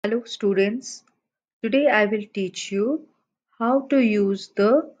Hello students, today I will teach you how to use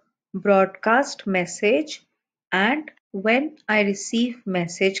the broadcast message and when I receive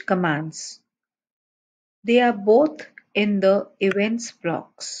message commands. They are both in the events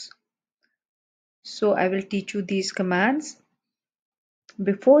blocks. So I will teach you these commands.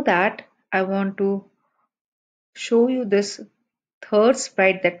 Before that, I want to show you this third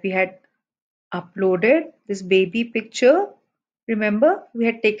sprite that we had uploaded, this baby picture. Remember, we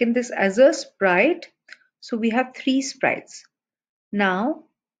had taken this as a sprite. So we have three sprites. Now,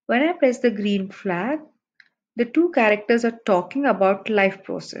 when I press the green flag, the two characters are talking about life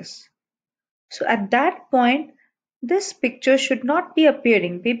process. So at that point, this picture should not be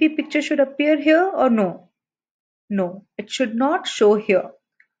appearing. Baby picture should appear here or no? No, it should not show here.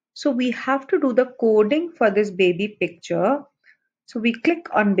 So we have to do the coding for this baby picture. So we click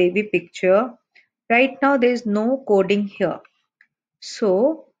on baby picture. Right now there is no coding here.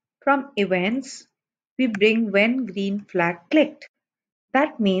 So from events, we bring when green flag clicked.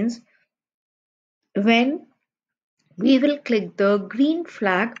 That means when we will click the green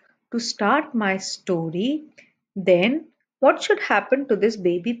flag to start my story, then what should happen to this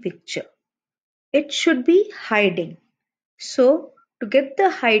baby picture? It should be hiding. So to get the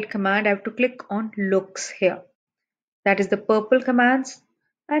hide command, I have to click on looks here. That is the purple commands,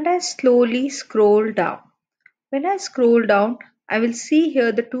 and I slowly scroll down. When I scroll down, I will see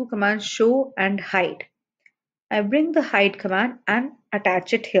here the two commands show and hide. I bring the hide command and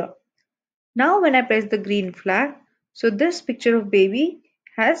attach it here. Now when I press the green flag, so this picture of baby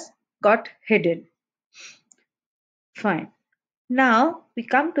has got hidden. Fine. Now we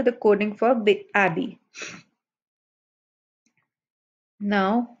come to the coding for Abby.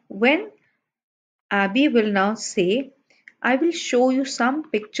 Now when Abby will now say, I will show you some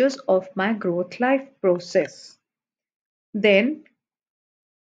pictures of my growth life process. Then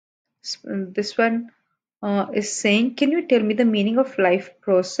this one is saying, can you tell me the meaning of life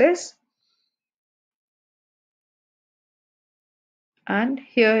process? And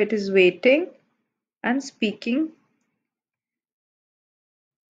here it is waiting and speaking.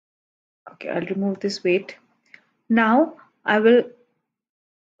 Okay, I'll remove this wait. Now I will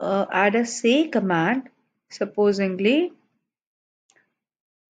add a say command, supposingly.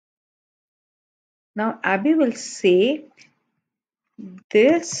 Now Abby will say,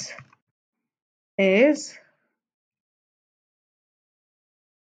 this is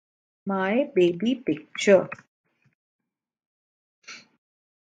my baby picture.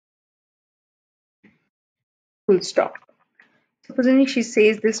 Full stop. Supposing she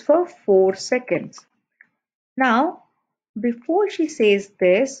says this for 4 seconds. Now, before she says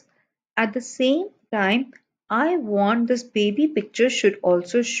this, at the same time, I want this baby picture should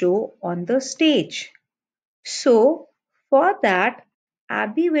also show on the stage. So, for that,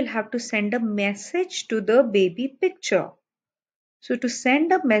 Abby will have to send a message to the baby picture. So, to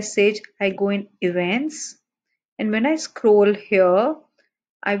send a message, I go in events, and when I scroll here,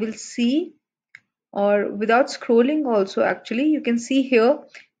 I will see, or without scrolling also actually, you can see here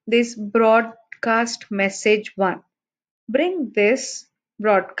this broadcast message 1. Bring this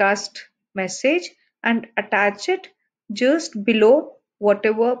broadcast message and attach it just below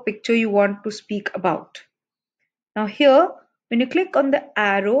whatever picture you want to speak about. Now here, when you click on the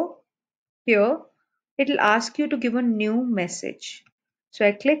arrow here, it will ask you to give a new message. So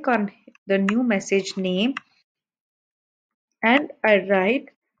I click on the new message name and I write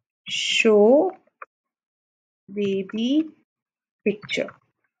show baby picture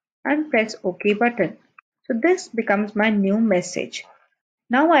and press OK button. So this becomes my new message.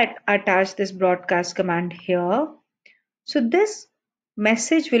 Now I attach this broadcast command here. So this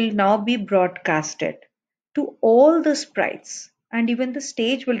message will now be broadcasted to all the sprites, and even the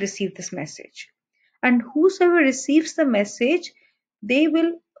stage will receive this message. And whosoever receives the message, they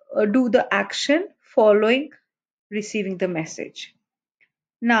will do the action following receiving the message.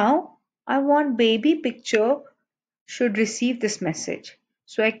 Now I want baby picture should receive this message.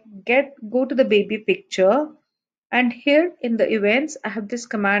 So I go to the baby picture, and here in the events I have this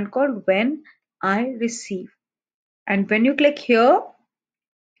command called when I receive. And when you click here,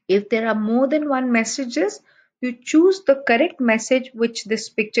 if there are more than one messages, you choose the correct message which this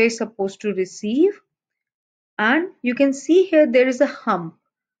picture is supposed to receive. And you can see here there is a hump.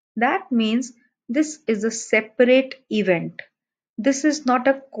 That means this is a separate event. This is not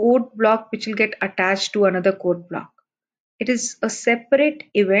a code block which will get attached to another code block. It is a separate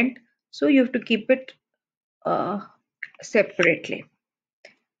event, so you have to keep it separately.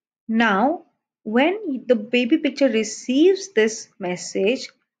 Now, when the baby picture receives this message,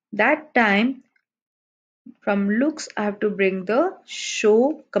 that time From looks, I have to bring the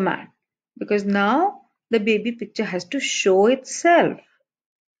show command because now the baby picture has to show itself.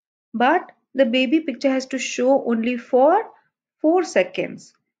 But the baby picture has to show only for 4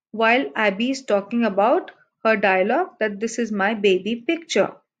 seconds while Abby is talking about her dialogue that this is my baby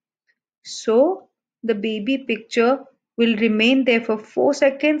picture. So the baby picture will remain there for 4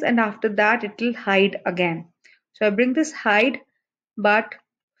 seconds and after that it will hide again. So I bring this hide, but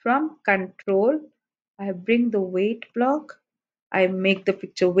from control I bring the wait block. I make the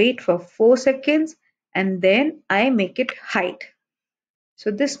picture wait for 4 seconds and then I make it hide. So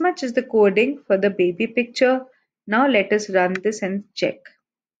this much is the coding for the baby picture. Now let us run this and check.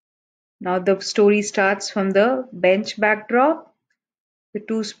 Now the story starts from the bench backdrop. The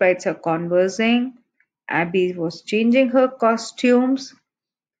two sprites are conversing. Abby was changing her costumes.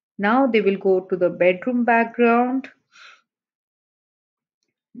 Now they will go to the bedroom background.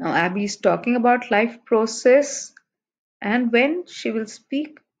 Now Abby is talking about life process and when she will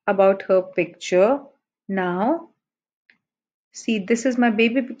speak about her picture. Now see, this is my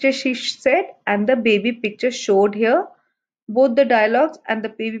baby picture, she said, and the baby picture showed here. Both the dialogues and the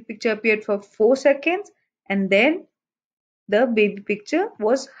baby picture appeared for 4 seconds and then the baby picture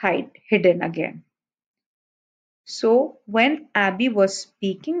was hidden again. So when Abby was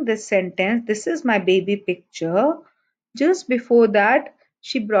speaking this sentence, this is my baby picture, just before that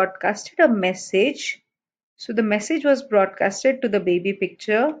she broadcasted a message. So the message was broadcasted to the baby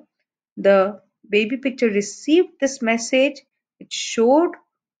picture. The baby picture received this message. It showed,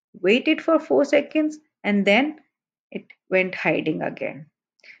 waited for 4 seconds, and then it went hiding again.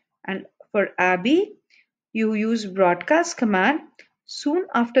 And for Abby, you use broadcast command. Soon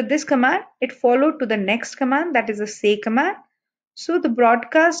after this command, it followed to the next command, that is a say command. So the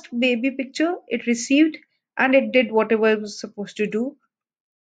broadcast baby picture it received and it did whatever it was supposed to do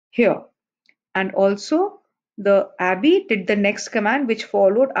here. And also the Abby did the next command which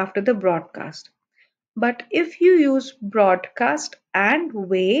followed after the broadcast. But if you use broadcast and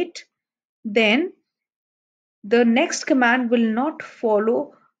wait, then the next command will not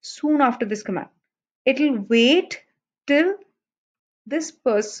follow soon after this command. It will wait till this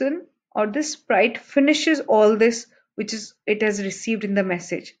person or this sprite finishes all this which is it has received in the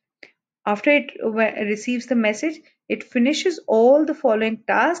message. After it receives the message, it finishes all the following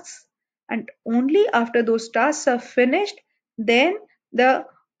tasks and only after those tasks are finished, then the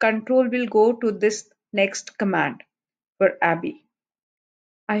control will go to this next command for Abby.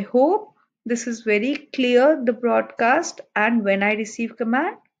 I hope this is very clear, the broadcast and when I receive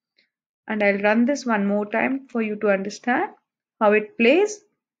command. And I'll run this one more time for you to understand how it plays.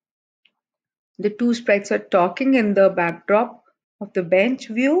 The two sprites are talking in the backdrop of the bench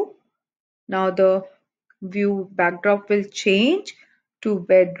view. Now the view backdrop will change to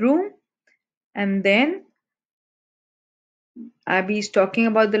bedroom and then Abby is talking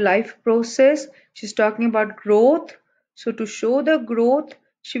about the life process. She's talking about growth. So to show the growth,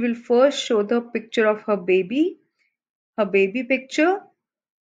 she will first show the picture of her baby picture.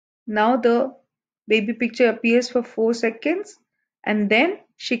 Now the baby picture appears for 4 seconds and then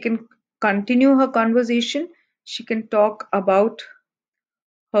she can continue her conversation. She can talk about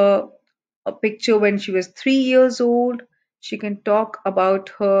her a picture when she was 3 years old. She can talk about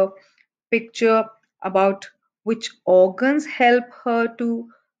her picture about which organs help her to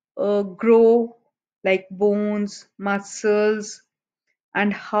grow, like bones, muscles,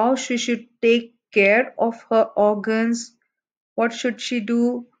 and how she should take care of her organs. What should she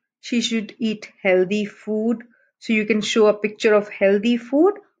do? She should eat healthy food. So you can show a picture of healthy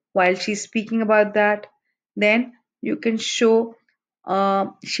food while she's speaking about that. Then you can show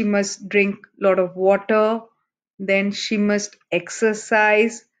she must drink a lot of water. Then she must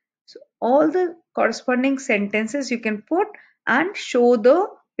exercise. So all the corresponding sentences you can put and show the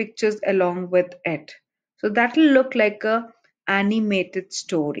pictures along with it. So that will look like a animated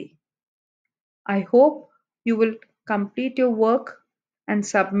story. I hope you will complete your work and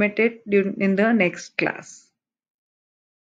submit it in the next class.